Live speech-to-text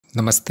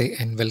Namaste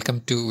and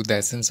welcome to the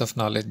Essence of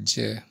Knowledge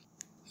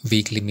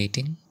weekly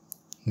meeting.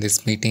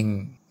 This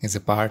meeting is a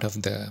part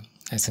of the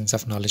Essence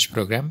of Knowledge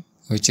program,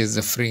 which is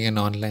a free and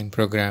online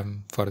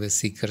program for the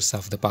seekers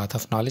of the path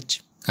of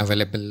knowledge,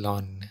 available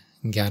on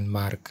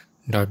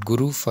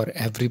gyanmarg.guru for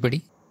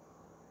everybody.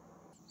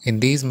 In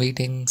these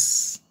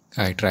meetings,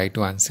 I try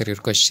to answer your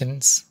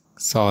questions,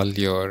 solve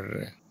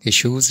your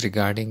issues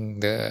regarding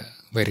the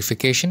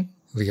verification.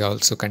 We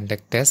also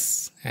conduct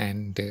tests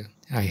and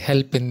I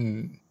help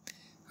in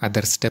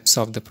other steps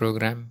of the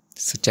program,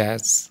 such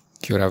as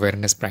cure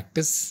awareness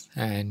practice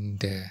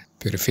and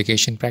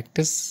purification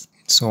practice,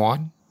 and so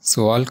on.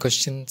 So all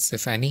questions,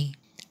 if any,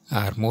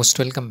 are most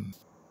welcome.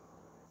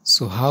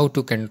 So how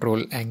to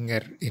control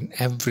anger in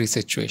every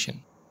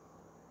situation?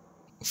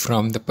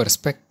 From the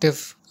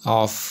perspective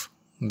of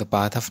the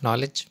path of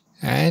knowledge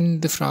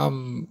and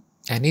from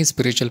any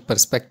spiritual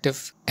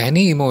perspective,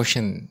 any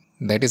emotion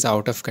that is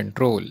out of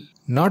control,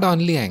 not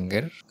only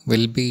anger,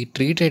 will be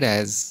treated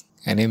as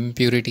an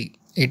impurity.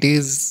 It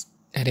is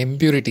an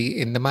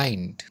impurity in the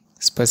mind,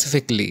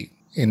 specifically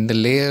in the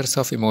layers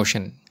of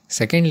emotion.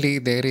 Secondly,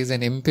 there is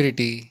an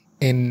impurity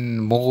in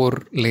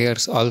more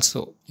layers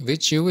also,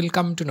 which you will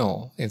come to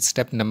know in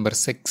step number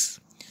 6.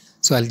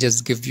 So I'll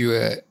just give you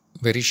a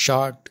very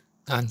short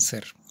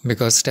answer,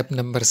 because step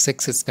number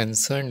 6 is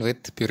concerned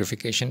with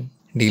purification,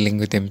 dealing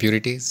with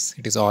impurities.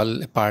 It is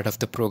all a part of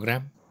the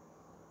program.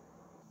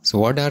 So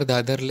what are the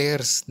other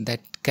layers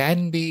that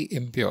can be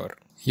impure?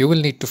 You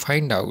will need to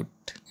find out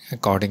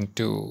according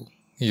to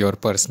your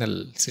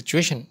personal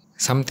situation.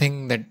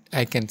 Something that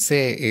I can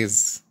say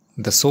is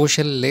the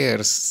social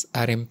layers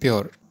are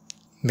impure.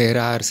 There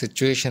are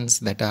situations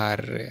that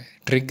are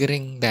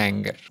triggering the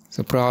anger.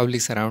 So probably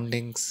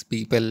surroundings,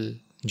 people,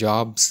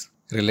 jobs,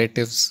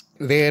 relatives.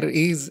 There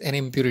is an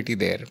impurity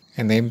there.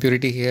 And the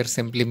impurity here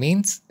simply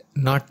means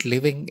not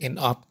living in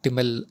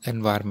optimal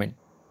environment.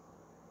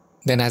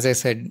 Then, as I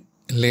said,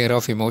 layer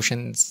of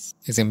emotions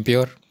is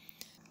impure.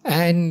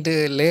 And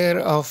layer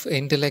of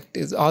intellect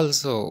is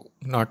also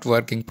not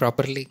working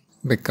properly,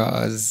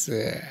 because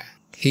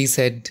he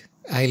said,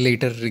 I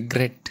later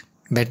regret.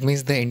 That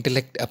means the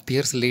intellect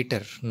appears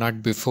later,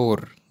 not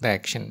before the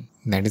action.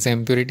 That is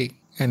impurity.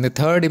 And the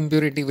third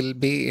impurity will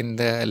be in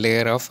the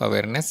layer of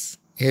awareness.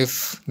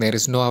 If there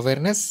is no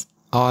awareness,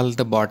 all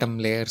the bottom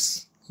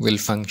layers will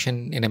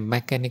function in a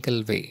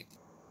mechanical way.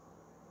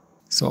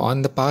 So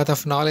on the path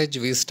of knowledge,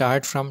 we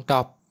start from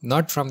top,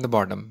 not from the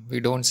bottom. We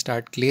don't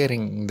start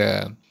clearing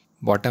the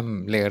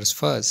bottom layers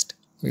first.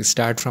 We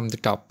start from the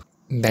top.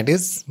 That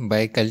is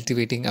by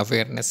cultivating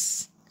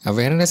awareness.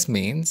 Awareness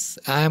means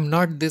I am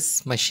not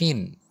this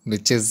machine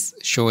which is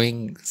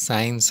showing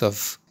signs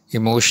of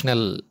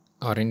emotional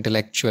or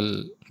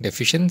intellectual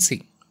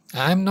deficiency.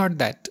 I am not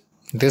that.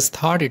 This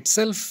thought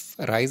itself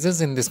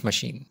arises in this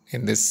machine,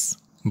 in this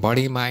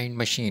body-mind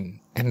machine.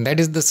 And that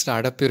is the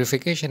start of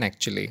purification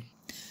actually.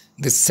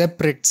 This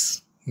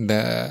separates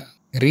the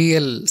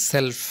real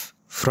self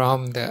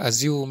from the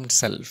assumed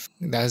self.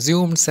 The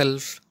assumed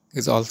self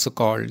is also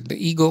called the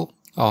ego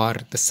or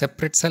the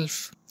separate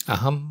self,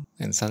 aham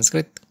in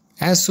Sanskrit.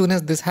 As soon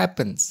as this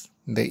happens,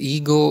 the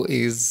ego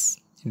is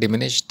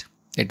diminished.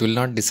 It will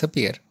not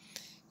disappear.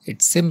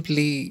 It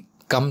simply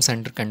comes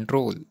under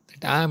control.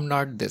 That I am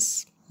not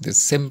this. This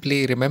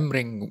simply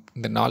remembering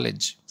the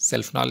knowledge,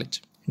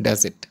 self-knowledge,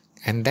 does it.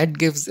 And that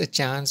gives a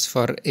chance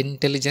for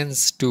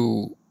intelligence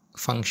to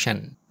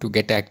function, to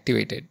get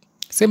activated.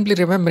 Simply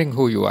remembering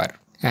who you are.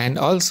 And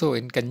also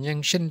in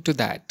conjunction to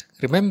that,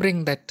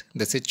 remembering that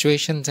the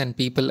situations and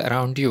people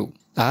around you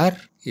are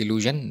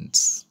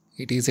illusions.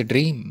 It is a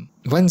dream.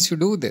 Once you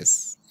do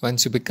this,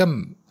 once you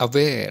become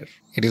aware,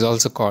 it is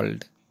also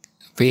called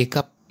wake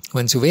up.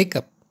 Once you wake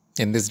up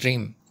in this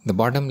dream, the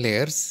bottom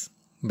layers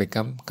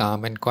become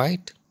calm and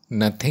quiet.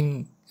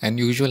 Nothing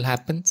unusual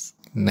happens.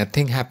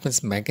 Nothing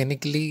happens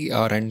mechanically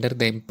or under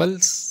the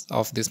impulse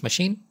of this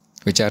machine,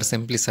 which are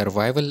simply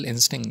survival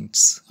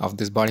instincts of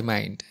this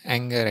body-mind,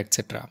 anger,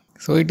 etc.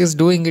 So it is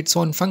doing its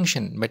own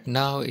function, but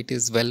now it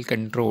is well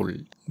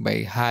controlled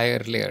by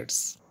higher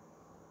layers.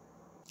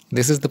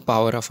 This is the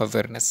power of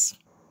awareness.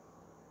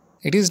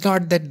 It is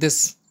not that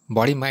this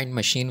body-mind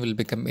machine will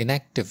become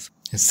inactive,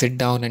 sit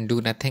down and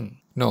do nothing.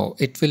 No,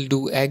 it will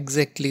do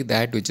exactly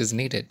that which is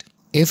needed.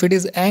 If it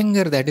is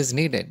anger that is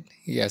needed,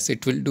 yes,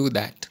 it will do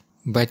that.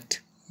 But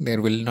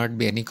there will not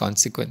be any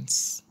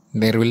consequence.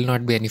 There will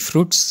not be any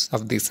fruits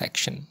of this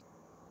action.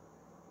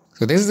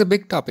 So this is a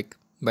big topic,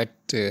 but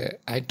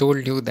I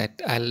told you that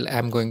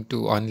I'm going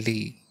to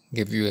only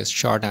give you a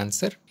short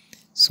answer.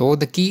 So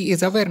the key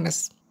is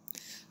awareness.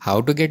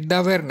 How to get the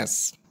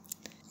awareness?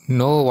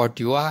 Know what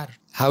you are.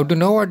 How to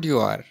know what you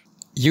are?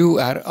 You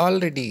are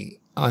already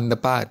on the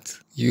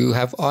path. You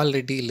have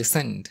already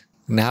listened.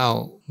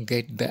 Now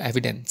get the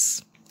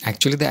evidence.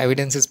 Actually, the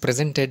evidence is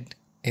presented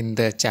in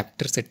the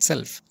chapters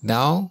itself.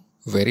 Now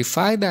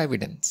verify the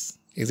evidence.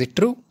 Is it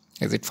true?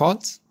 Is it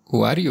false?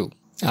 Who are you?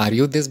 Are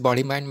you this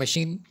body-mind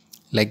machine?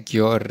 Like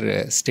your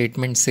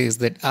statement says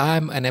that I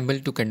am unable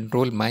to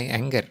control my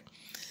anger.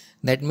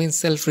 That means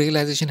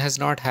self-realization has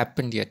not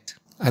happened yet.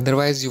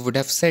 Otherwise, you would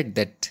have said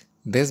that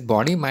this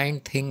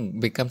body-mind thing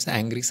becomes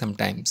angry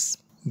sometimes.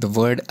 The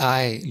word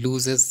I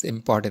loses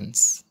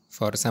importance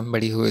for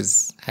somebody who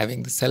is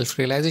having the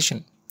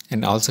self-realization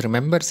and also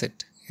remembers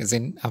it, is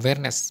in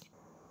awareness.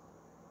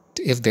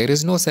 If there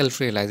is no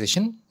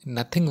self-realization,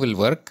 nothing will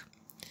work.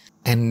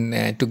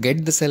 And to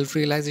get the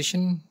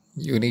self-realization,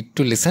 you need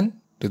to listen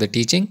to the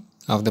teaching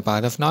of the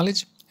path of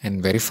knowledge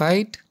and verify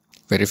it.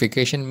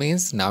 Verification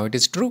means now it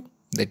is true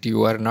that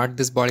you are not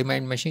this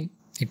body-mind machine.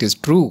 It is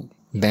true.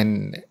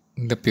 Then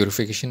the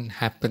purification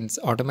happens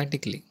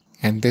automatically.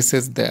 And this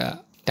is the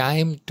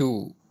time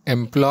to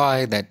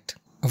employ that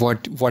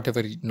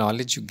whatever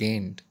knowledge you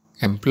gained,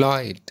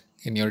 employ it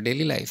in your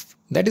daily life.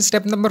 That is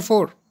step number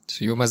 4.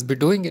 So you must be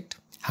doing it.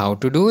 How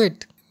to do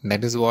it?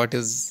 That is what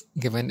is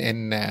given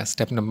in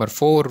step number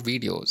 4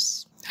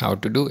 videos. How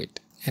to do it.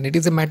 And it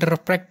is a matter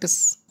of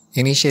practice.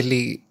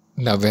 Initially,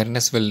 the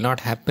awareness will not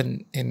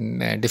happen in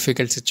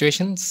difficult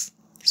situations.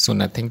 So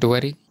nothing to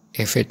worry.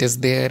 If it is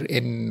there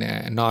in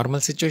normal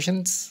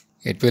situations,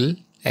 it will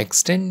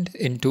extend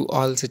into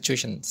all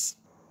situations.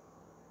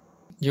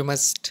 You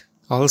must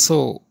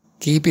also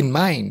keep in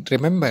mind,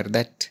 remember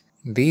that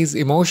these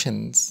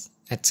emotions,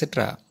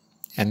 etc.,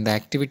 and the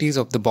activities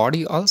of the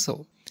body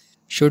also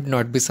should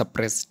not be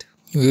suppressed.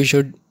 You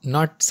should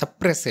not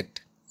suppress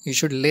it. You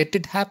should let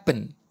it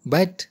happen.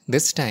 But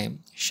this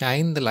time,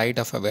 shine the light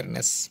of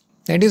awareness.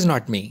 That is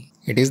not me.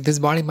 It is this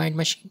body-mind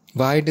machine.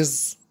 Why it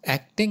is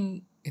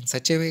acting in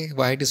such a way?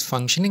 Why it is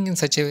functioning in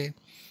such a way?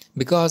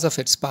 Because of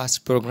its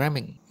past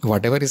programming.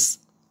 Whatever is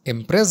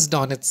impressed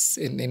on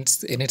in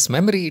its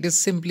memory, it is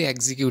simply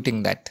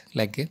executing that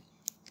like a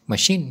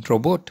machine,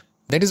 robot.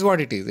 That is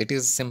what it is. It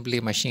is simply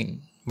a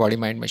machine,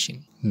 body-mind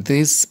machine.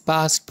 This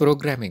past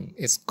programming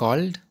is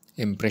called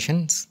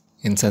impressions.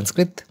 In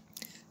Sanskrit,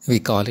 we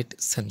call it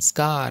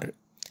sanskar.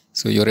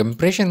 So your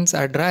impressions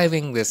are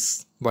driving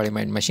this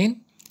body-mind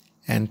machine,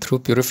 and through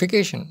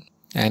purification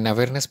and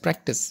awareness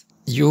practice,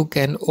 you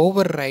can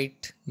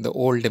overwrite the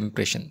old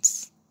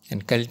impressions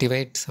and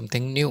cultivate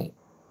something new.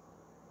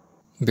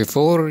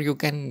 Before you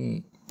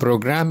can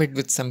program it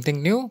with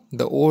something new,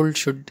 the old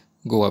should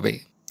go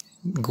away.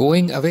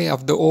 Going away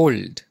of the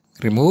old,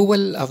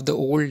 removal of the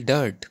old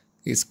dirt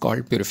is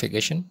called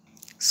purification.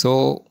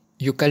 So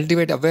you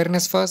cultivate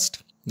awareness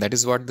first. That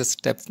is what the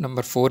step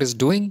number 4 is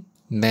doing.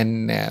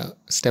 Then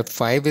step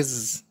 5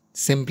 is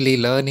simply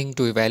learning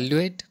to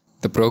evaluate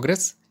the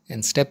progress.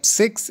 And step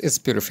 6 is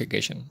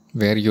purification,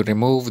 where you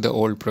remove the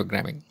old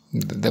programming.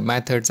 The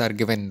methods are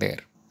given there.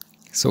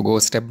 So go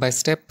step by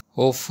step.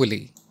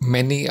 Hopefully,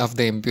 many of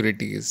the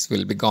impurities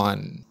will be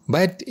gone.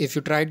 But if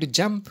you try to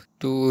jump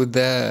to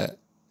the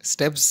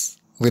steps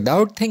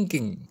without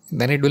thinking,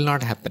 then it will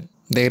not happen.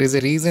 There is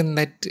a reason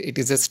that it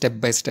is a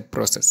step-by-step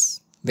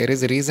process. There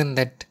is a reason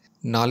that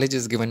knowledge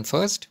is given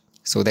first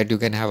so that you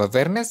can have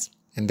awareness.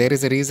 And there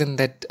is a reason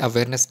that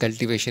awareness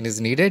cultivation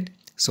is needed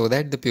so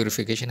that the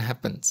purification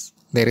happens.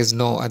 There is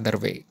no other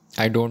way.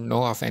 I don't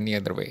know of any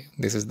other way.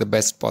 This is the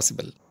best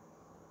possible.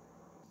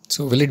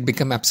 So will it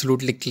become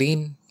absolutely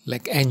clean,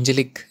 like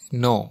angelic?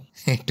 No,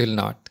 it will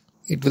not.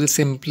 It will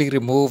simply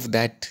remove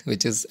that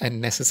which is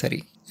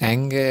unnecessary.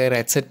 Anger,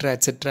 etc.,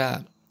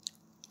 etc.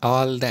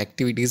 All the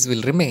activities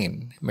will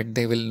remain, but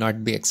they will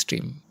not be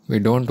extreme. We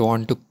don't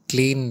want to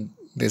clean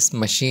this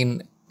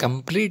machine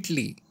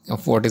completely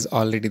of what is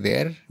already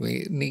there.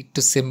 We need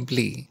to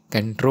simply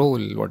control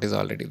what is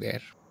already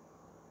there.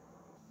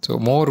 So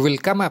more will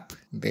come up.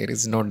 There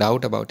is no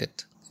doubt about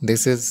it.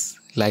 This is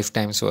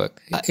lifetime's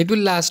work. It will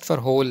last for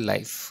whole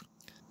life.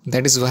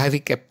 That is why we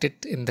kept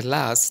it in the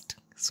last,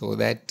 so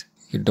that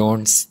you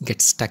don't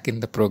get stuck in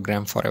the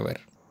program forever.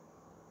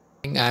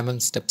 I'm on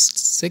step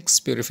 6,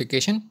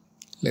 purification.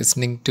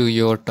 Listening to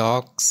your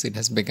talks, it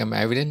has become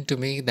evident to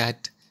me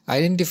that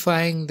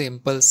identifying the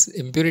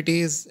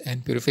impurities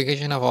and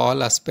purification of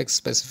all aspects,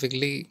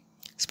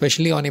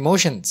 especially on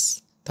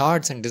emotions,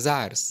 thoughts and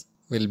desires,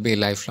 will be a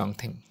lifelong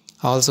thing.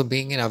 Also,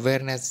 being in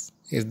awareness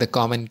is the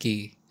common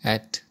key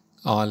at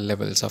all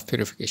levels of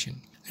purification.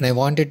 And I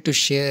wanted to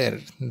share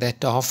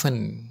that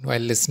often while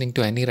listening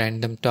to any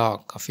random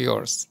talk of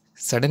yours,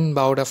 sudden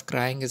bout of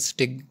crying is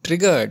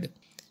triggered,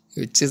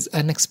 which is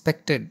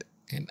unexpected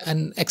and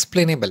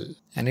unexplainable,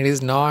 and it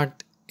is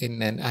not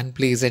in an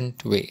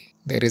unpleasant way.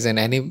 There is an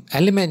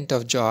element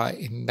of joy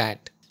in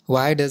that.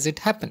 Why does it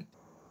happen?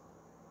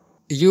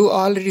 You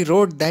already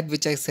wrote that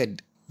which I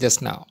said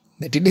just now,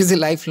 that it is a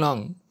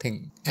lifelong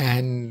thing,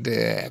 and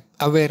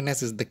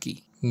awareness is the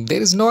key.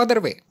 There is no other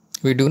way.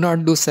 We do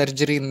not do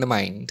surgery in the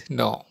mind.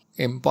 No,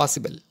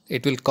 impossible.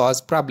 It will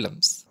cause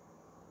problems.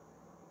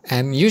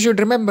 And you should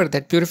remember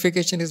that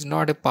purification is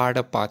not a part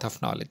of path of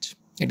knowledge.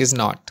 It is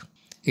not.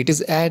 It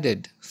is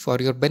added for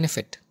your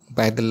benefit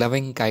by the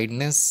loving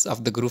kindness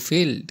of the Guru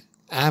field.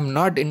 I am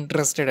not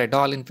interested at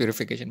all in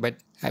purification, but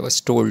I was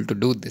told to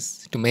do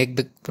this to make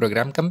the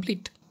program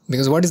complete.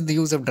 Because what is the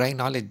use of dry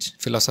knowledge,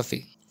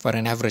 philosophy for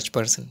an average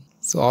person?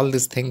 So all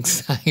these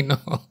things, I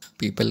know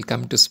people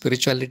come to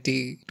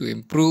spirituality to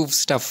improve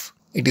stuff.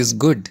 It is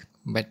good,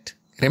 but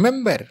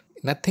remember,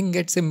 nothing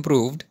gets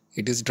improved.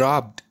 It is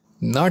dropped.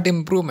 Not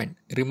improvement.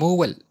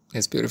 Removal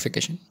is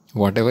purification.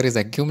 Whatever is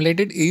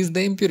accumulated is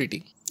the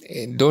impurity.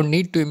 You don't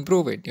need to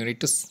improve it. You need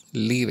to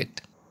leave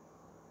it.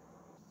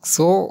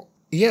 So,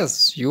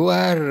 yes, you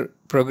are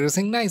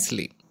progressing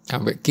nicely.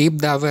 Keep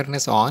the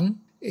awareness on.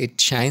 It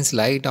shines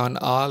light on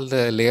all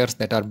the layers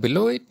that are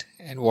below it,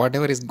 and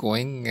whatever is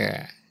going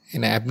in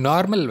an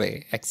abnormal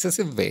way,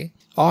 excessive way,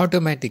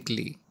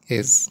 automatically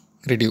is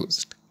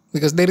reduced.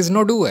 Because there is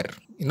no doer.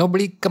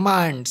 Nobody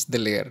commands the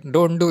layer.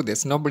 Don't do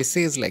this. Nobody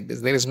says like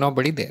this. There is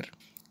nobody there.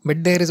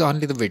 But there is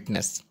only the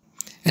witness.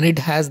 And it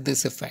has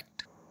this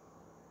effect.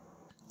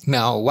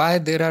 Now, why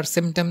there are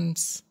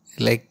symptoms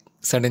like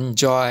sudden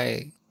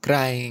joy,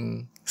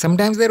 crying?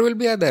 Sometimes there will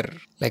be other.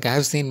 Like I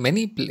have seen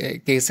many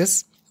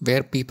cases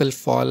where people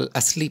fall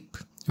asleep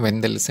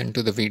when they listen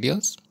to the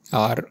videos,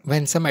 or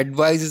when some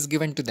advice is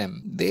given to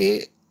them.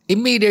 They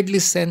immediately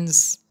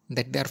sense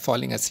that they are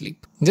falling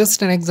asleep.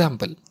 Just an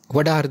example.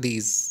 What are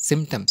these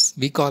symptoms?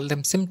 We call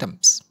them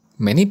symptoms.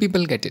 Many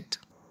people get it.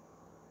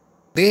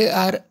 They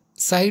are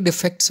side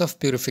effects of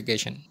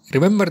purification.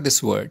 Remember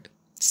this word,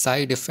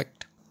 side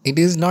effect. It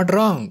is not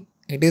wrong.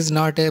 It is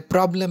not a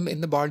problem in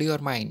the body or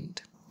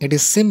mind. It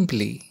is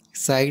simply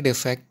side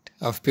effect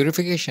of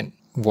purification.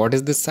 What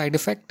is this side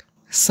effect?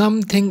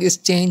 Something is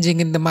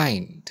changing in the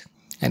mind.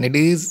 And it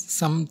is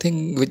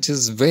something which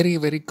is very,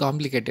 very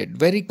complicated,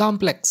 very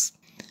complex.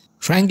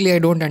 Frankly, I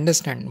don't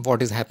understand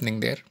what is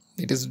happening there.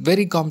 It is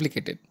very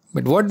complicated.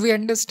 But what we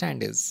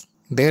understand is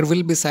there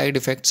will be side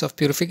effects of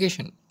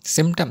purification,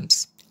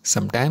 symptoms.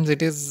 Sometimes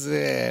it is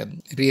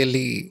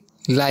really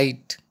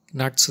light,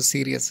 not so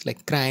serious,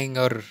 like crying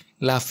or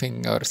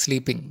laughing or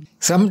sleeping.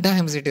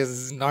 Sometimes it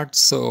is not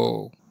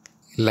so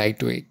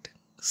lightweight.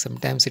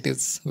 Sometimes it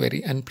is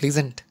very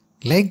unpleasant.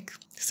 Like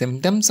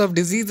symptoms of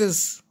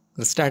diseases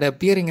start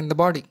appearing in the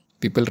body.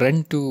 People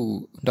run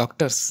to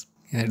doctors.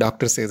 And the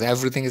doctor says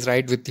everything is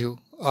right with you.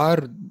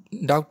 Or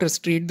doctors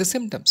treat the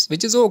symptoms,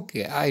 which is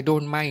okay. I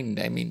don't mind.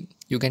 I mean,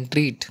 you can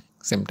treat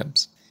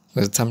symptoms.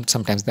 Because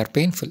sometimes they're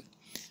painful.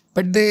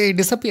 But they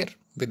disappear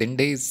within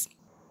days.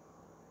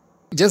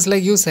 Just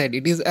like you said,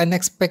 it is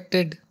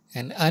unexpected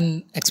and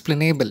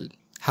unexplainable.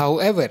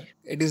 However,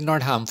 it is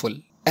not harmful.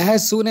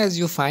 As soon as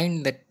you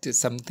find that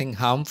something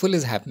harmful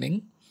is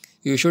happening,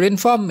 you should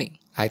inform me.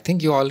 I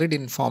think you already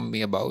informed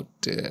me about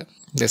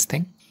this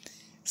thing.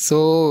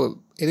 So,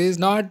 it is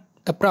not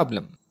a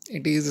problem.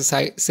 It is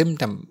a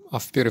symptom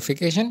of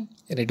purification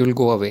and it will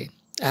go away.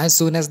 As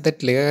soon as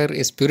that layer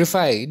is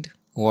purified,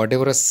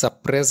 whatever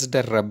suppressed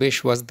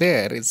rubbish was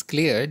there is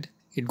cleared,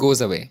 it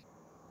goes away.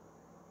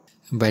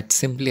 But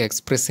simply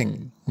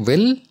expressing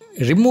will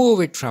remove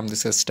it from the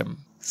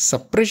system.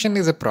 Suppression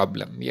is a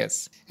problem,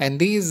 yes. And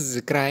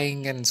these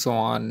crying and so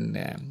on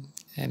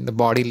and the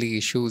bodily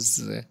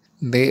issues,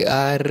 they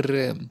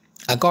are,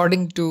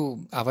 according to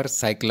our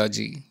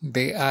psychology,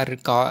 they are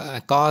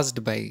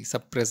caused by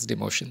suppressed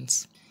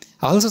emotions.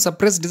 Also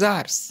suppressed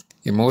desires.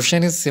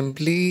 Emotion is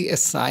simply a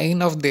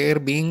sign of there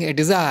being a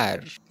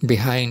desire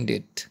behind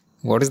it.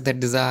 What is that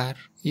desire?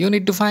 You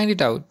need to find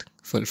it out.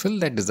 Fulfill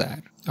that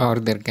desire. Or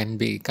there can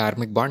be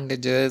karmic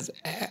bondages.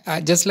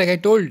 Just like I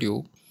told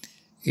you,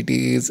 it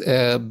is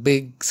a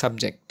big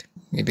subject.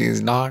 It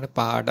is not a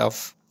part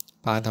of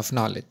path of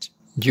knowledge.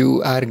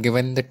 You are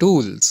given the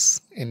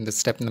tools in the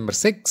step number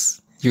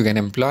 6. You can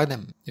employ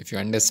them. If you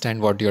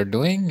understand what you are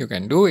doing, you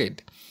can do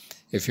it.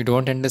 If you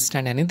don't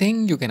understand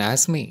anything, you can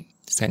ask me.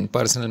 Send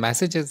personal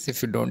messages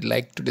if you don't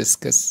like to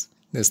discuss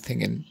this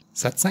thing in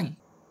Satsang.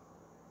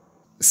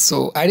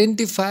 So,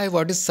 identify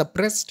what is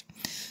suppressed.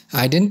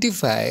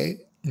 Identify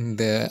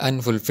the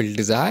unfulfilled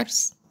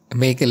desires.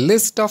 Make a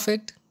list of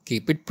it.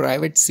 Keep it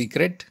private,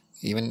 secret.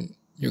 Even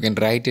you can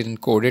write it in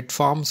coded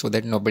form so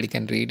that nobody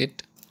can read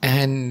it.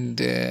 And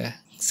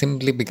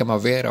simply become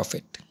aware of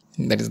it.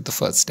 That is the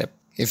first step.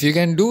 If you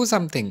can do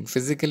something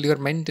physically or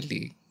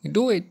mentally,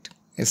 do it.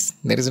 Yes,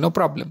 there is no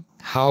problem.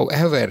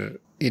 However,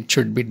 it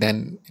should be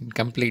done in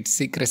complete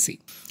secrecy.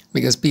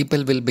 Because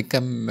people will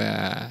become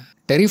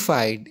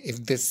terrified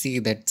if they see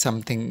that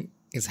something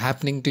is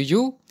happening to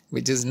you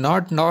which is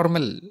not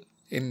normal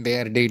in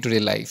their day-to-day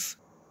life.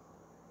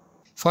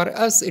 For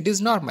us, it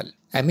is normal.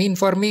 I mean,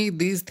 for me,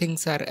 these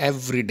things are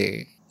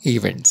everyday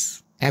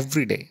events.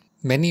 Every day.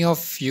 Many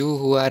of you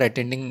who are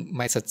attending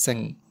my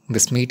satsang,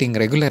 this meeting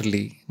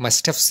regularly,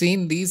 must have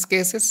seen these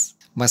cases.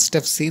 Must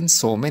have seen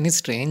so many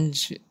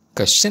strange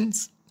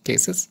questions,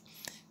 cases.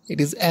 It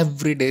is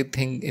everyday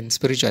thing in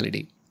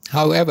spirituality.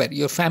 However,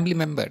 your family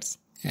members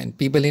and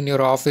people in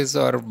your office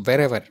or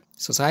wherever,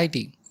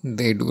 society,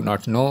 they do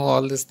not know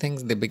all these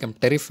things. They become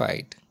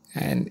terrified.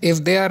 And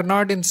if they are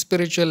not in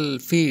spiritual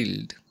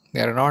field,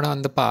 they are not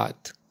on the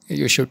path,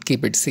 you should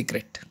keep it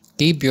secret.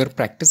 Keep your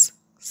practice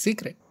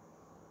secret.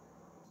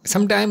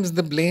 Sometimes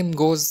the blame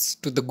goes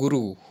to the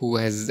guru who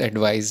has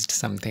advised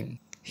something.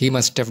 He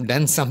must have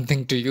done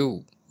something to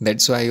you.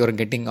 That's why you are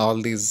getting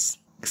all these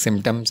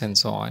symptoms and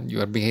so on. You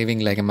are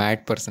behaving like a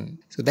mad person.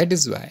 So that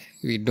is why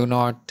we do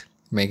not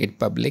make it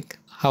public.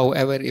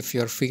 However, if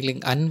you are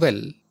feeling unwell,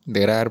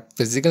 there are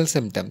physical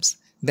symptoms,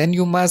 then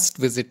you must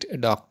visit a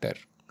doctor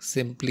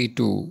simply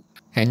to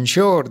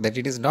Ensure that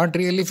it is not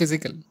really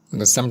physical.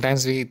 Because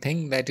sometimes we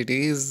think that it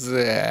is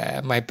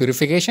my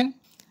purification,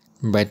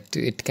 but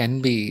it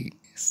can be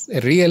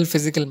a real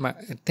physical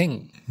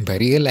thing. By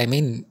real, I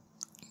mean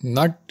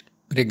not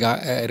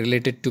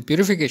related to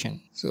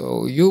purification.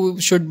 So you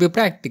should be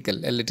practical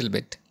a little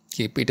bit.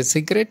 Keep it a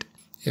secret.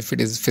 If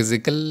it is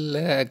physical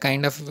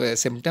kind of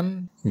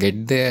symptom,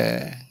 get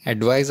the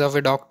advice of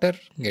a doctor,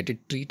 get it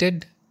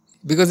treated,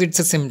 because it's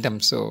a symptom,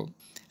 so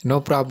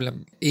no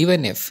problem.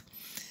 Even if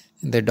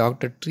the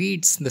doctor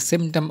treats the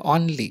symptom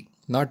only,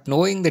 not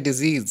knowing the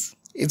disease,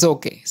 it's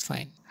okay, it's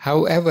fine.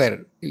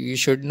 However, you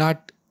should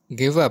not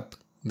give up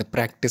the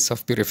practice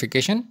of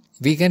purification.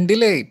 We can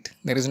delay it,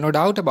 there is no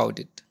doubt about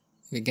it.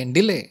 We can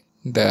delay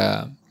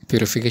the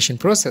purification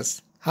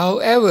process.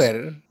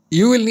 However,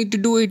 you will need to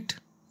do it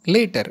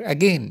later,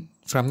 again,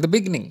 from the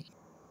beginning.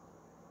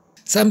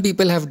 Some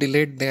people have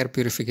delayed their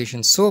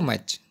purification so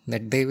much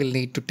that they will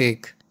need to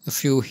take a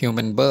few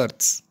human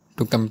births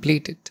to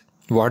complete it.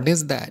 What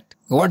is that?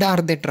 What are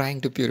they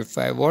trying to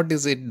purify? What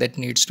is it that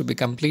needs to be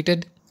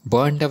completed?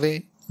 Burnt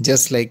away?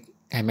 Just like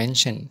I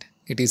mentioned,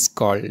 it is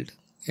called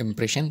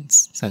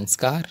impressions,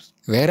 sanskar.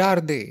 Where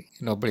are they?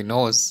 Nobody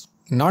knows.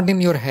 Not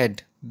in your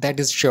head, that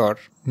is sure.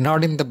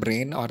 Not in the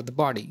brain or the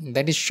body,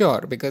 that is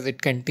sure, because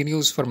it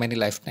continues for many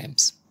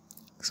lifetimes.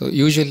 So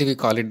usually we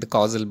call it the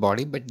causal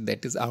body, but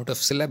that is out of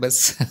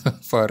syllabus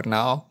for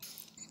now.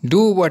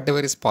 Do whatever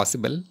is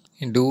possible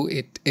and do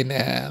it in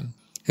a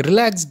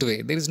relaxed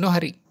way. There is no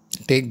hurry.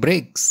 Take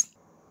breaks.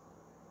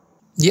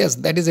 Yes,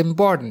 that is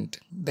important,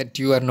 that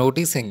you are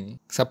noticing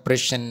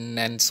suppression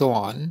and so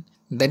on.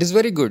 That is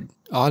very good.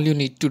 All you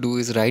need to do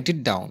is write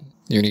it down.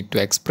 You need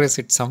to express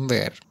it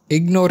somewhere.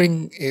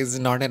 Ignoring is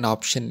not an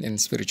option in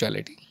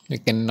spirituality. You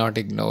cannot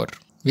ignore.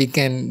 We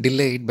can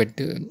delay it, but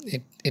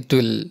it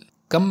will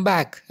come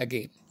back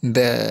again.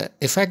 The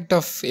effect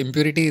of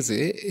impurities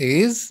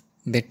is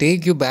they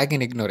take you back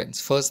in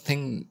ignorance. First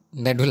thing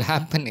that will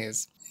happen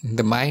is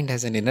the mind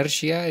has an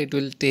inertia. It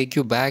will take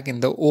you back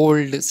in the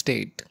old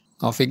state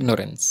of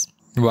ignorance.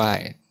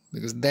 Why?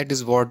 Because that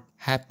is what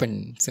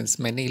happened since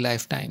many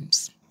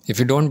lifetimes. If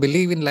you don't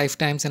believe in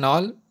lifetimes and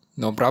all,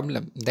 no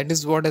problem. That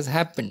is what has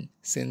happened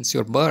since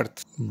your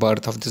birth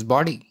of this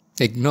body.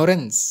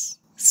 Ignorance.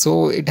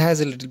 So it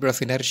has a little bit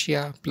of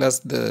inertia, plus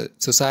the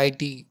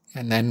society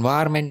and the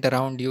environment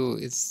around you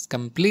is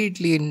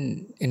completely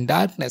in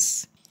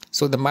darkness.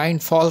 So the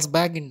mind falls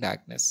back in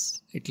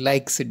darkness. It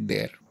likes it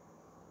there.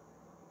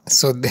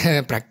 So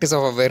the practice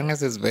of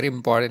awareness is very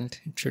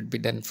important. It should be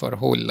done for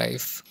whole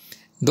life.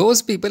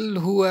 Those people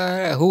who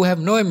have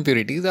no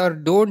impurities or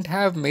don't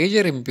have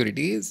major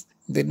impurities,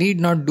 they need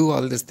not do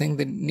all this thing.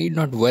 They need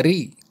not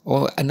worry.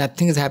 Oh,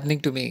 nothing is happening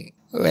to me.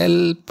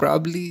 Well,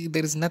 probably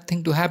there is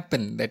nothing to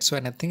happen. That's why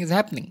nothing is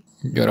happening.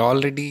 You're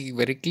already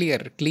very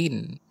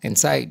clean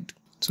inside.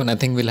 So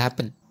nothing will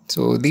happen.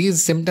 So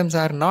these symptoms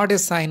are not a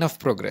sign of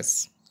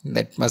progress.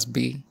 That must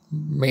be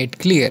made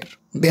clear.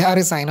 They are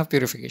a sign of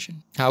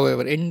purification.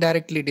 However,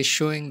 indirectly it is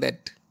showing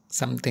that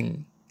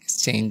something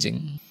is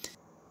changing.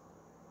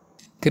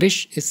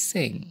 Krish is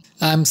saying,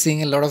 I'm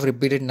seeing a lot of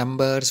repeated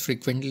numbers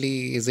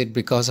frequently. Is it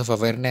because of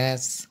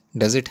awareness?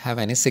 Does it have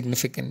any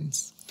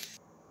significance?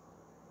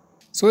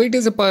 So it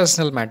is a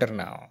personal matter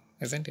now,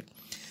 isn't it?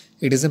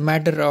 It is a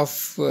matter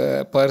of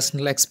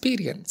personal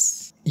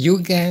experience. You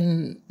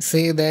can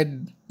say that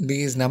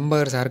these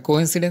numbers are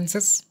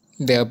coincidences.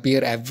 They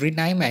appear every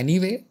time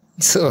anyway.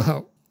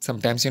 So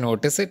sometimes you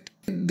notice it.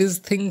 These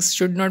things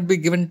should not be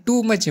given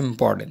too much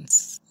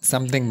importance.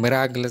 Something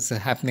miraculous is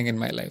happening in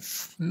my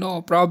life.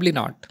 No, probably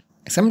not.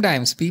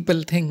 Sometimes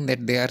people think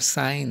that they are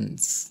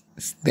signs.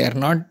 They are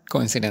not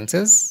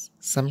coincidences.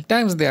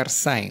 Sometimes they are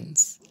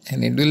signs.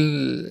 And it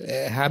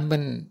will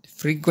happen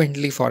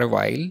frequently for a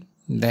while.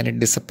 Then it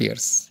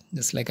disappears.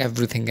 Just like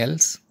everything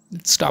else,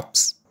 it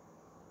stops.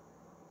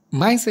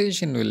 My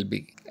suggestion will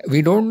be,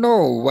 we don't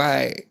know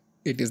why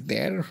it is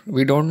there.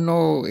 We don't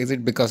know, is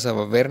it because of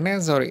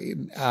awareness or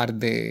are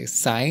they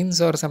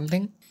signs or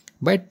something?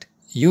 But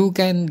you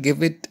can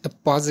give it a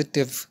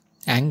positive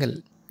angle.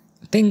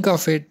 Think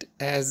of it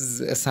as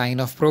a sign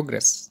of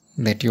progress,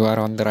 that you are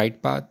on the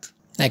right path.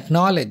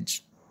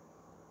 Acknowledge.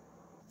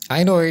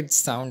 I know it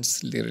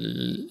sounds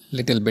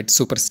little bit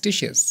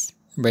superstitious,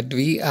 but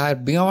we are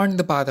beyond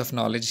the path of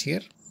knowledge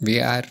here. We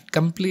are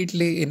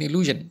completely in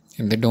illusion.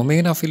 In the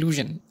domain of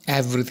illusion,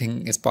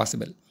 everything is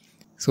possible.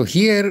 So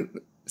here,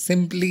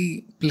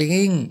 simply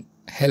playing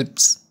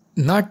helps.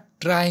 Not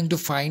trying to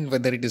find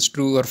whether it is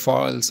true or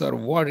false or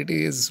what it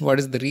is, what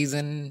is the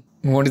reason,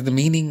 what is the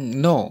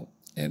meaning. No,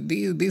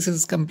 this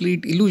is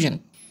complete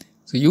illusion.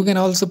 So you can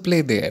also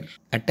play there.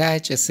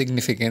 Attach a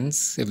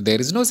significance if there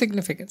is no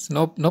significance.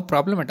 No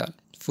problem at all.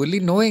 Fully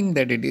knowing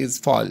that it is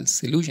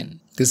false,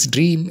 illusion. This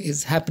dream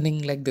is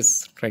happening like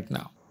this right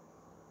now.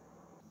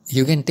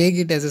 You can take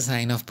it as a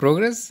sign of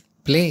progress.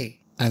 Play.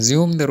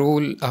 Assume the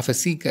role of a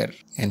seeker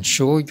and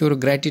show your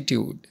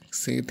gratitude.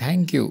 Say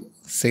thank you.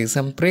 Say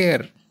some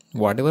prayer.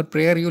 Whatever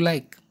prayer you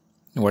like.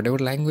 Whatever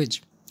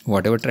language.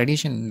 Whatever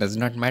tradition. Does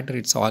not matter.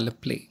 It's all a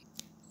play.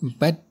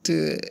 But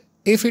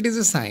if it is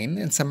a sign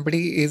and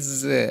somebody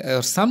is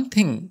or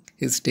something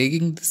is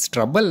taking this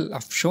trouble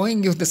of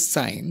showing you the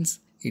signs,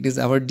 it is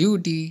our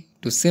duty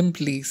to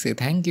simply say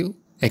thank you,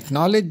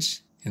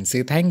 acknowledge and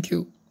say thank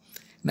you.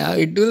 Now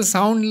it will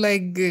sound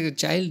like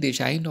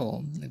childish, I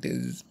know. It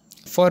is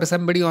for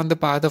somebody on the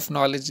path of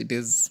knowledge, it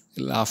is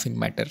a laughing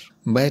matter.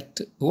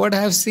 But what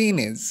I have seen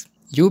is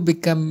you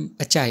become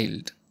a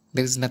child.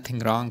 There is nothing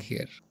wrong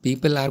here.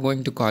 People are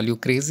going to call you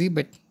crazy,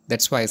 but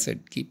that's why I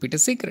said keep it a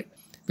secret,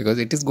 because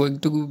it is going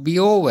to be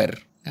over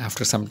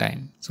after some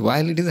time. So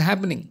while it is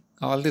happening,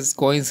 all these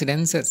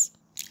coincidences,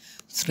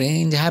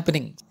 strange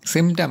happenings,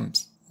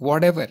 symptoms,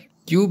 whatever,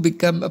 you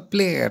become a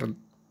player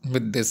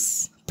with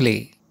this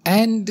play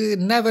and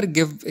never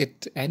give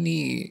it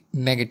any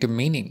negative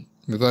meaning,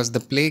 because the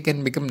play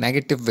can become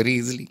negative very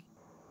easily.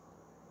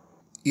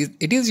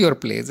 It is your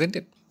play, isn't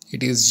it?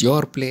 It is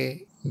your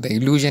play. The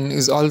illusion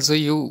is also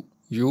you.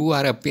 You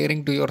are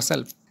appearing to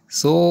yourself.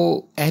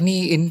 So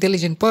any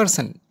intelligent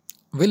person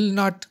will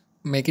not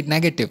make it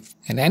negative,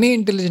 and any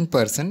intelligent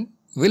person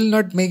will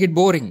not make it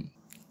boring.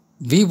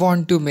 We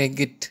want to make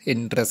it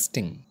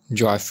interesting,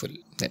 joyful.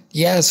 That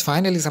yes,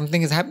 finally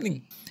something is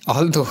happening.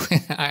 Although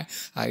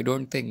I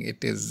don't think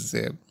it is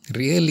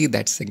really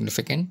that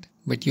significant,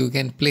 but you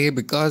can play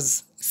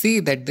because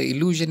see that the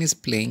illusion is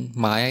playing,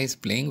 Maya is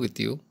playing with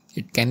you.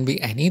 It can be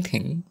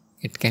anything.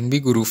 It can be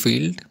Guru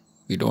field.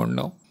 We don't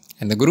know.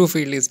 And the Guru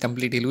field is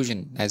complete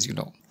illusion, as you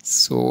know.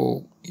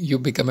 So you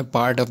become a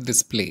part of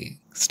this play.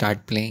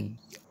 Start playing.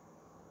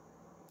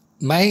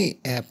 My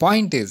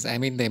point is,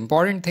 the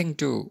important thing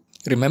to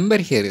remember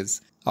here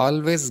is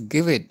always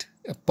give it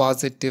a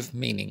positive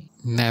meaning,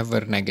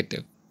 never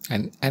negative.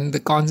 And the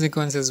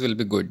consequences will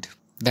be good.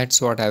 That's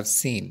what I've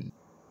seen.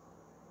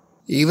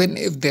 Even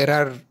if there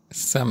are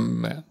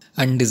some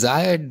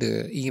undesired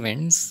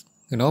events,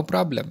 no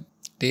problem.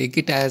 Take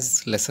it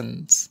as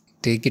lessons.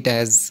 Take it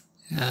as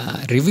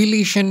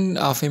revelation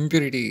of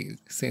impurity.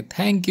 Say,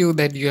 thank you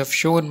that you have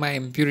shown my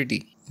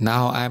impurity.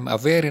 Now I am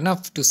aware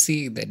enough to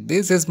see that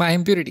this is my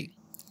impurity.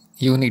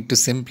 You need to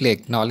simply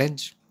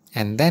acknowledge,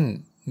 and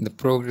then the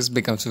progress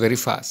becomes very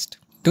fast.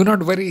 Do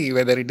not worry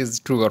whether it is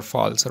true or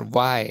false or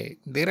why.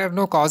 There are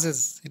no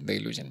causes in the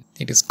illusion.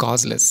 It is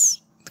causeless.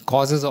 The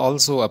causes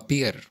also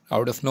appear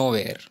out of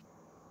nowhere.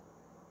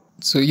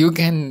 So you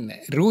can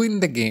ruin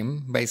the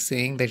game by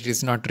saying that it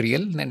is not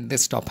real and they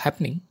stop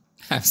happening.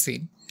 I've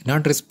seen.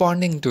 Not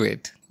responding to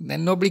it.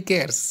 Then nobody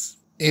cares.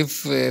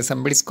 If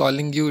somebody is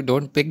calling you,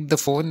 don't pick the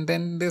phone,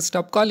 then they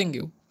stop calling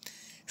you.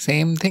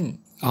 Same thing.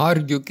 Or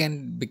you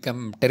can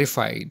become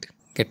terrified,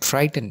 get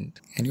frightened,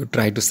 and you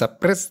try to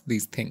suppress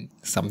these things.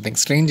 Something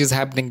strange is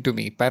happening to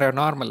me,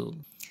 paranormal.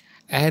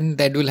 And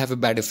that will have a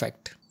bad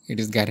effect. It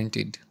is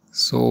guaranteed.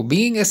 So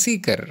being a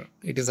seeker,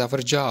 it is our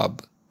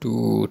job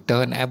to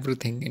turn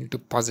everything into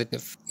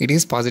positive. It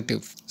is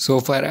positive. So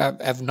far,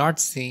 I've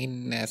not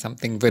seen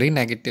something very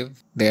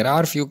negative. There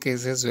are few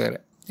cases where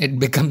it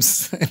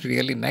becomes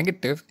really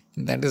negative.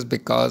 That is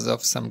because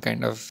of some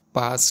kind of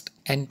past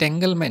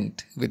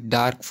entanglement with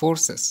dark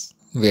forces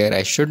where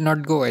I should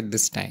not go at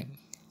this time.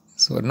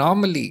 So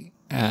normally,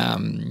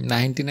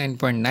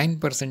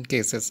 99.9%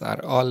 cases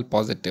are all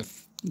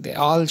positive. They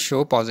all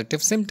show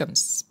positive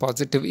symptoms,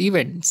 positive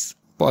events,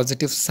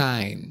 positive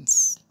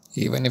signs.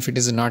 Even if it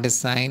is not a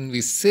sign,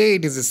 we say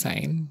it is a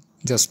sign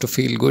just to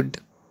feel good.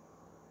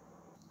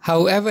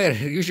 However,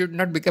 you should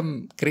not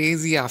become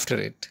crazy after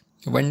it.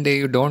 One day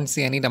you don't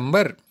see any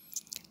number,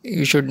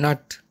 you should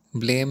not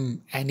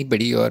blame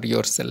anybody or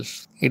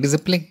yourself. It is a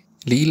play,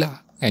 Leela,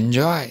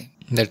 enjoy.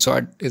 That's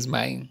what is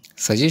my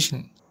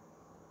suggestion.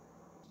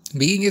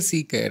 Being a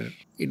seeker,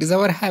 it is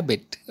our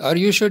habit, or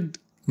you should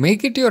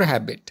make it your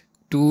habit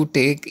to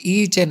take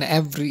each and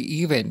every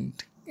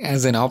event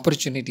as an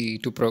opportunity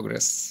to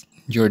progress.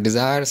 Your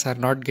desires are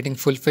not getting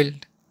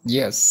fulfilled.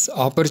 Yes,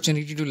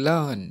 opportunity to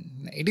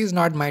learn. It is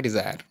not my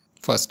desire,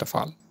 first of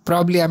all.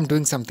 Probably I'm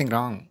doing something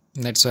wrong.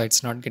 That's why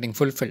it's not getting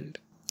fulfilled.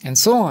 And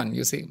so on,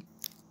 you see.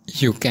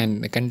 You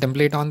can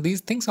contemplate on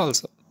these things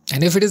also.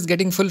 And if it is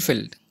getting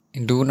fulfilled,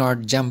 do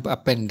not jump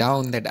up and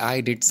down that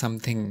I did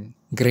something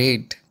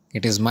great.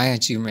 It is my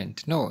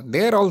achievement. No,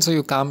 there also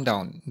you calm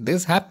down.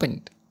 This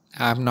happened.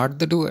 I am not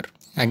the doer.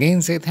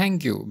 Again say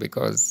thank you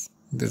because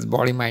this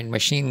body-mind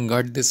machine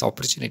got this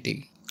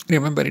opportunity.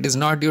 Remember, it is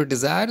not your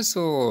desire,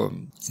 so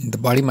the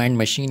body-mind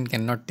machine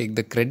cannot take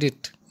the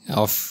credit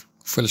of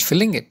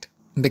fulfilling it.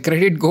 The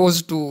credit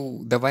goes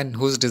to the one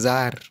whose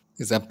desire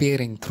is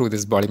appearing through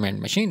this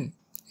body-mind machine.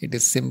 It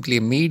is simply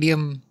a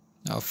medium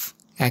of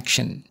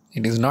action.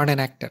 It is not an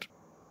actor.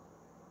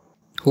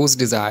 Whose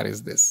desire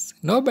is this?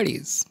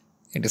 Nobody's.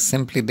 It is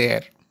simply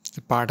there,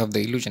 a part of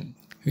the illusion.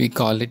 We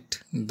call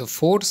it the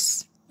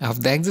force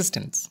of the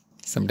existence.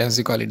 Sometimes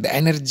we call it the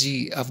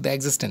energy of the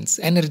existence,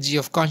 energy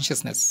of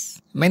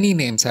consciousness. Many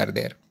names are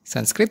there.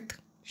 Sanskrit,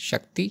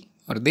 Shakti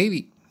or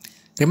Devi.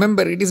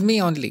 Remember, it is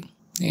me only.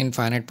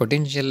 Infinite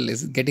potential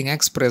is getting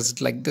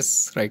expressed like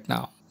this right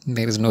now.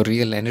 There is no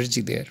real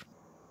energy there.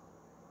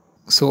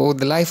 So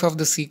the life of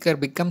the seeker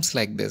becomes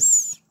like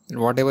this.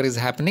 Whatever is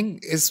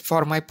happening is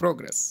for my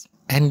progress.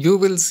 And you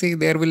will see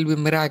there will be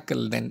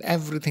miracle. Then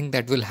everything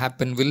that will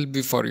happen will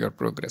be for your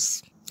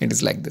progress. It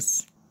is like this.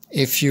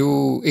 If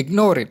you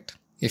ignore it,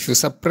 if you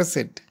suppress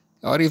it,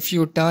 or if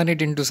you turn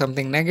it into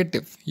something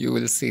negative, you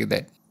will see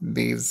that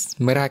these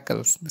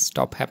miracles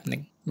stop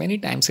happening. Many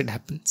times it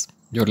happens.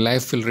 Your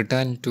life will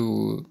return to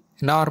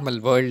normal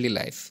worldly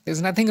life.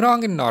 There's nothing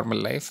wrong in normal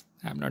life.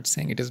 I'm not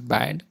saying it is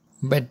bad.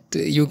 But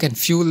you can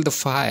fuel the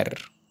fire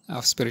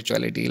of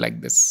spirituality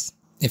like this.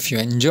 If you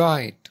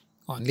enjoy it,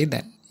 only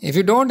then. If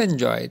you don't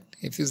enjoy it,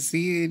 if you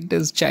see it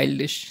as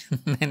childish,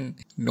 then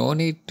no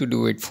need to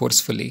do it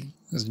forcefully.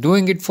 Because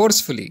doing it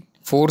forcefully,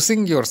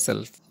 forcing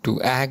yourself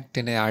to act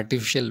in an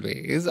artificial way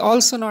is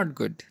also not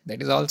good.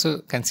 That is also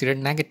considered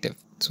negative.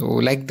 So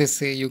like they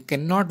say, you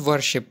cannot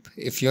worship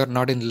if you are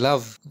not in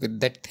love with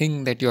that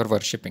thing that you are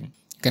worshipping.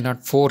 You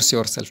cannot force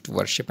yourself to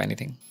worship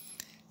anything.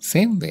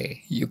 Same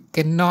way, you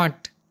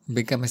cannot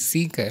become a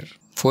seeker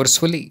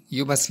forcefully.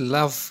 You must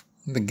love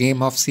the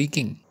game of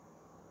seeking.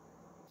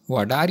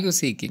 What are you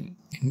seeking?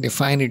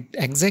 Define it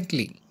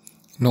exactly.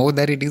 Know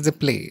that it is a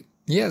play.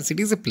 Yes, it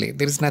is a play.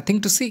 There is nothing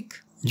to seek.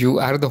 You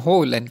are the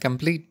whole and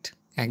complete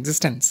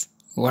existence.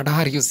 What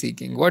are you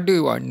seeking? What do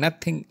you want?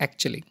 Nothing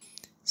actually.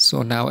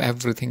 So now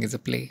everything is a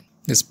play.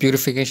 This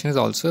purification is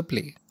also a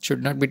play. It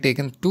should not be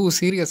taken too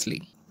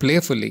seriously.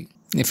 Playfully.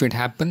 If it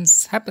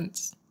happens,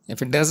 happens.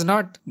 If it does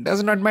not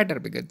matter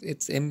because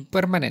it's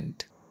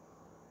impermanent.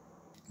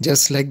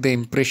 Just like the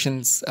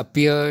impressions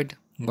appeared,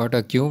 got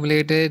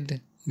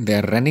accumulated, they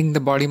are running the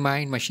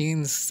body-mind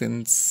machines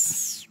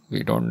since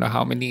we don't know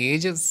how many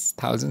ages,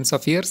 thousands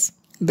of years,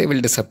 they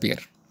will disappear.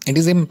 It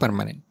is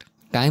impermanent.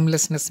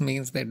 Timelessness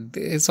means that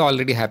it's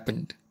already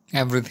happened.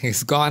 Everything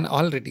is gone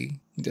already,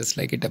 just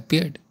like it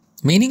appeared.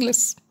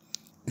 Meaningless.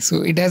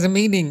 So it has a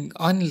meaning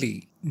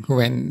only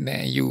when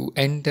you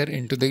enter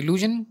into the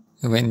illusion.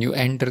 When you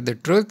enter the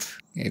truth,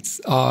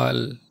 it's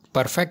all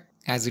perfect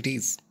as it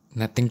is.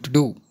 Nothing to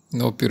do.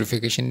 No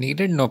purification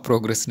needed, no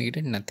progress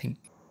needed, nothing.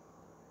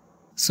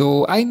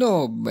 So I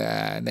know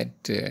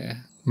that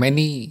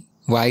many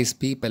wise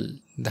people,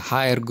 the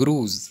higher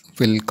gurus,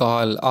 will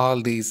call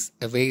all these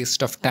a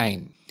waste of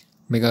time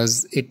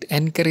because it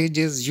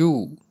encourages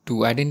you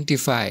to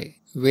identify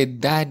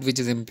with that which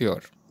is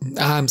impure.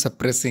 I'm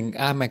suppressing,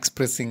 I'm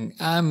expressing,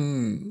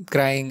 I'm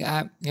crying,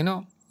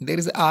 there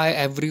is I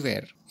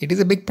everywhere. It is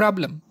a big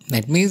problem.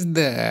 That means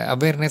the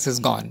awareness is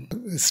gone.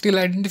 Still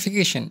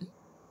identification.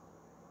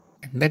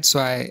 That's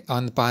why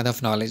on the path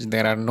of knowledge,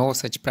 there are no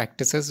such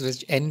practices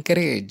which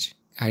encourage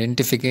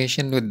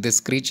identification with this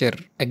creature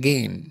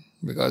again.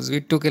 Because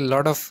we took a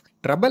lot of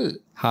trouble,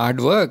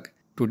 hard work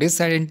to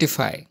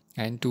disidentify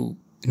and to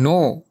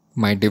know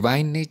my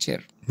divine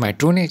nature, my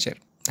true nature,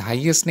 the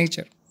highest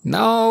nature.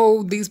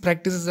 Now these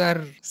practices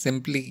are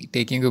simply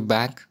taking you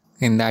back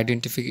in the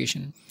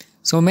identification.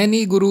 So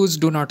many gurus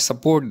do not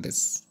support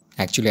this.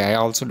 Actually, I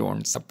also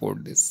don't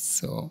support this.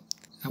 So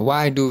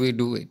why do we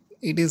do it?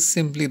 It is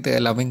simply the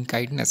loving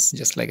kindness,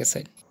 just like I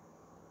said.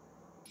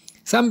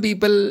 Some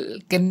people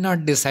cannot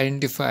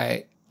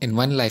disidentify in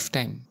one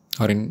lifetime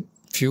or in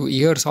few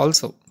years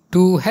also.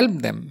 To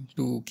help them,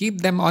 to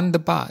keep them on the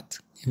path,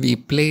 we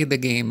play the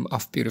game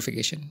of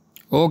purification.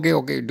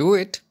 Okay, do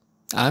it.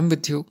 I'm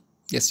with you.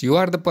 Yes, you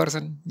are the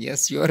person.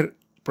 Yes, your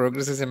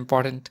progress is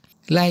important.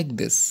 Like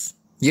this.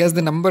 Yes,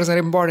 the numbers are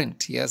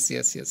important. Yes.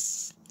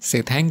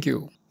 Say thank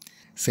you.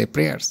 Say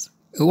prayers.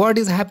 What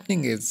is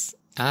happening is,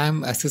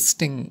 I'm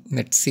assisting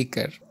that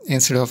seeker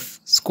instead of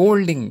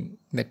scolding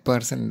that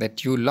person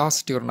that you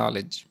lost your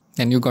knowledge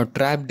and you got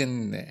trapped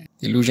in the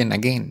illusion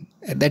again.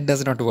 That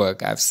does not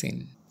work, I've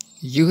seen.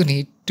 You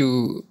need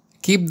to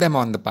keep them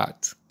on the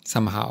path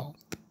somehow.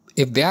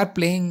 If they are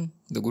playing,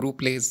 the guru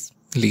plays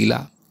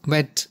Leela.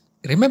 But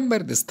remember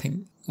this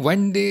thing.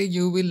 One day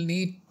you will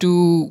need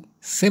to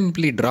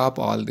simply drop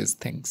all these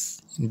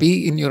things.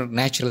 Be in your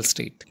natural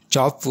state.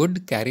 Chop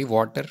wood, carry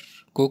water,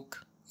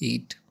 cook,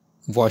 eat,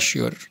 wash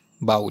your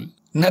bowl.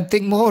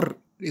 Nothing more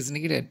is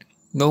needed.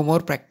 No more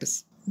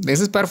practice.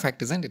 This is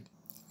perfect, isn't it?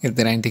 Is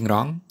there anything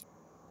wrong?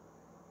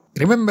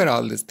 Remember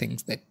all these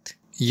things, that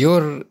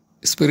your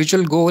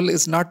spiritual goal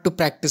is not to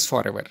practice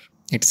forever.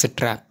 It's a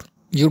trap.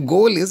 Your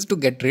goal is to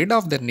get rid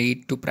of the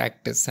need to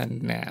practice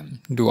and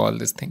do all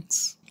these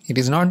things. It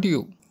is not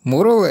you.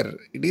 Moreover,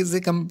 it is a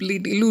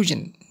complete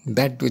illusion.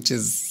 That which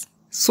is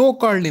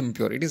so-called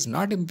impure, it is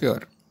not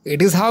impure.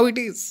 It is how it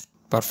is.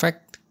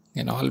 Perfect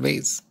in all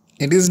ways.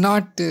 It is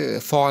not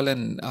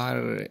fallen,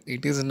 or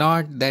it is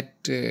not that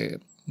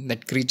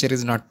that creature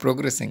is not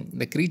progressing.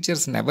 The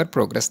creatures never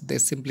progress. They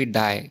simply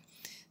die.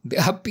 They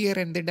appear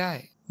and they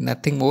die.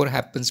 Nothing more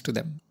happens to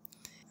them.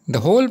 The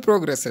whole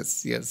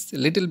progresses, yes, a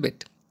little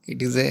bit.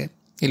 It is a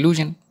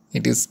illusion.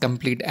 It is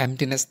complete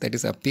emptiness that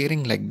is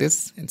appearing like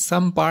this, and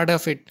some part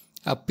of it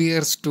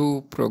appears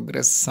to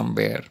progress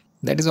somewhere.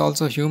 That is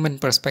also human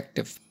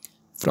perspective.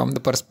 From the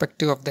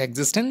perspective of the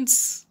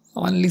existence,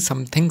 only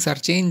some things are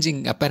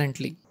changing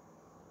apparently.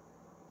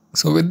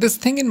 So with this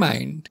thing in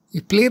mind,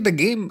 you play the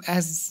game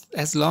as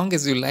long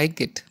as you like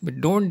it, but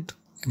don't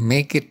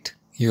make it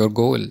your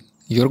goal.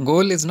 Your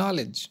goal is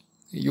knowledge.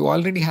 You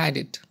already had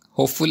it.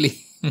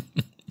 Hopefully,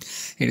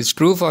 it is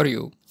true for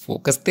you.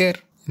 Focus there.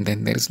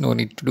 Then there is no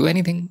need to do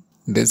anything.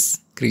 This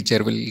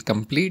creature will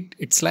complete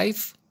its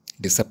life,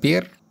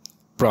 disappear.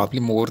 Probably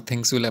more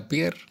things will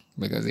appear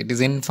because it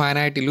is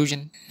infinite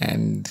illusion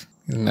and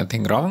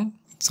nothing wrong.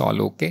 It's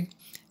all okay.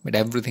 But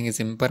everything is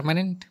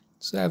impermanent.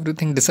 So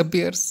everything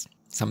disappears.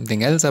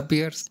 Something else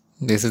appears.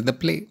 This is the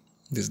play.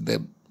 This is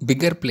the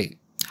bigger play,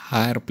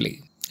 higher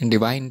play, and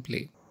divine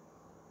play.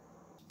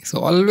 So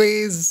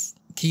always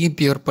keep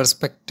your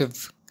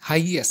perspective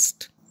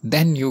highest.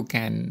 Then you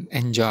can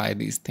enjoy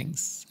these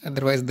things.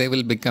 Otherwise, they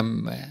will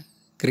become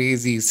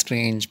crazy,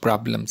 strange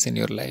problems in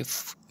your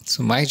life.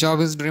 So my job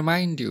is to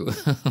remind you.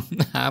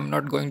 I'm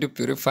not going to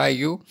purify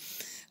you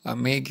or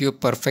make you a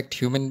perfect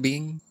human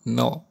being.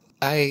 No.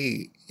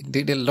 I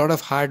did a lot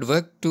of hard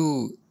work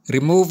to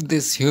remove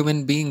this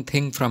human being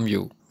thing from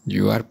you.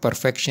 You are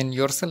perfection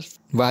yourself.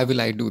 Why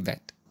will I do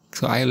that?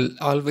 So I'll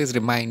always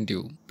remind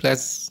you.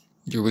 Plus,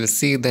 you will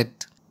see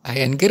that I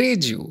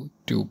encourage you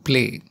to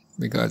play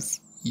because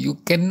you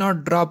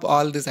cannot drop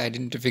all this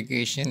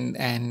identification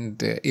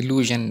and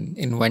illusion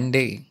in one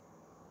day.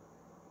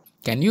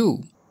 Can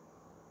you?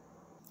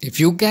 If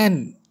you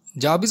can,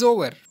 job is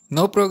over.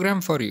 No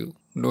program for you.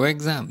 No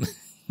exam.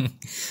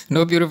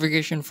 No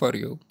purification for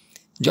you.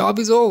 Job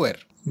is over.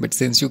 But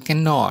since you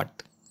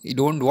cannot, you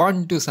don't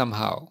want to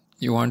somehow,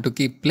 you want to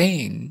keep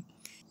playing.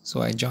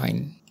 So I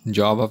join.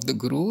 Job of the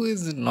Guru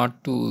is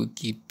not to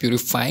keep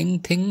purifying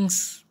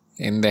things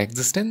in the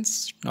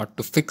existence, not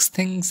to fix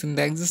things in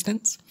the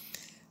existence.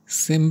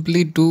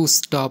 Simply to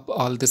stop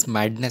all this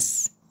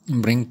madness,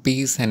 bring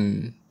peace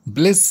and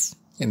bliss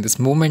in this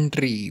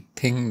momentary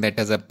thing that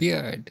has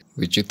appeared,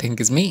 which you think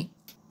is me.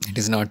 It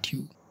is not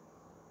you.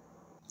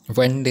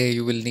 One day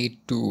you will need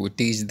to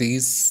teach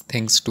these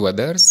things to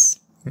others.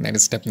 That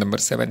is step number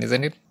 7,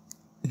 isn't it?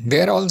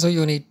 There also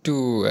you need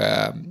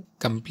to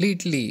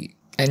completely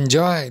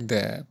enjoy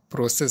the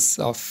process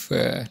of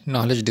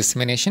knowledge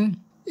dissemination.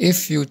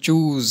 If you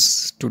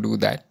choose to do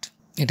that,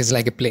 it is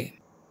like a play.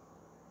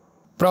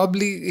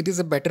 Probably it is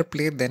a better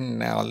play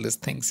than all these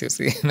things, you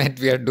see, that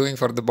we are doing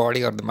for the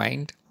body or the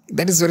mind.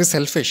 That is very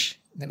selfish.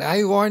 That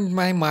I want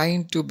my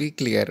mind to be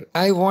clear.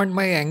 I want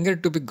my anger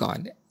to be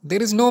gone.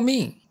 There is no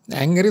me.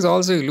 Anger is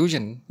also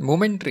illusion,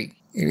 momentary.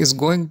 It is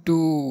going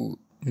to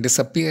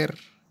disappear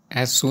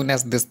as soon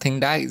as this thing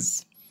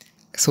dies.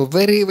 So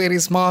very, very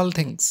small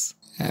things.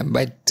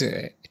 But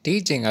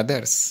teaching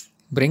others,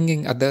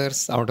 bringing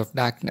others out of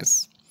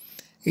darkness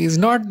is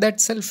not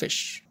that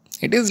selfish.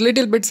 It is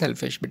little bit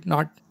selfish, but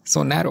not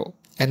so narrow.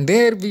 And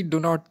there we do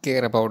not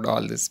care about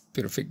all this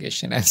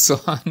purification and so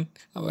on.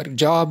 Our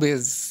job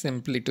is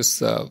simply to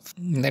serve.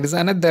 There is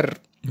another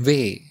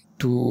way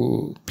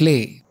to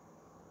play.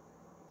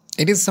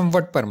 It is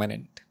somewhat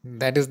permanent.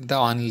 That is the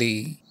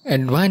only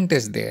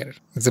advantage there.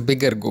 It's a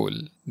bigger goal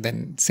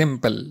than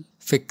simple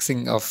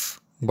fixing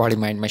of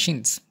body-mind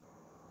machines.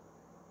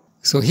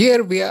 So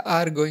here we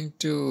are going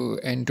to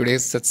end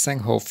today's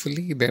satsang.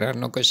 Hopefully there are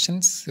no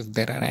questions. If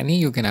there are any,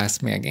 you can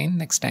ask me again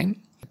next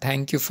time.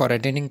 Thank you for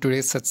attending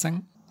today's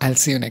satsang. I'll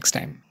see you next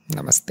time.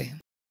 Namaste.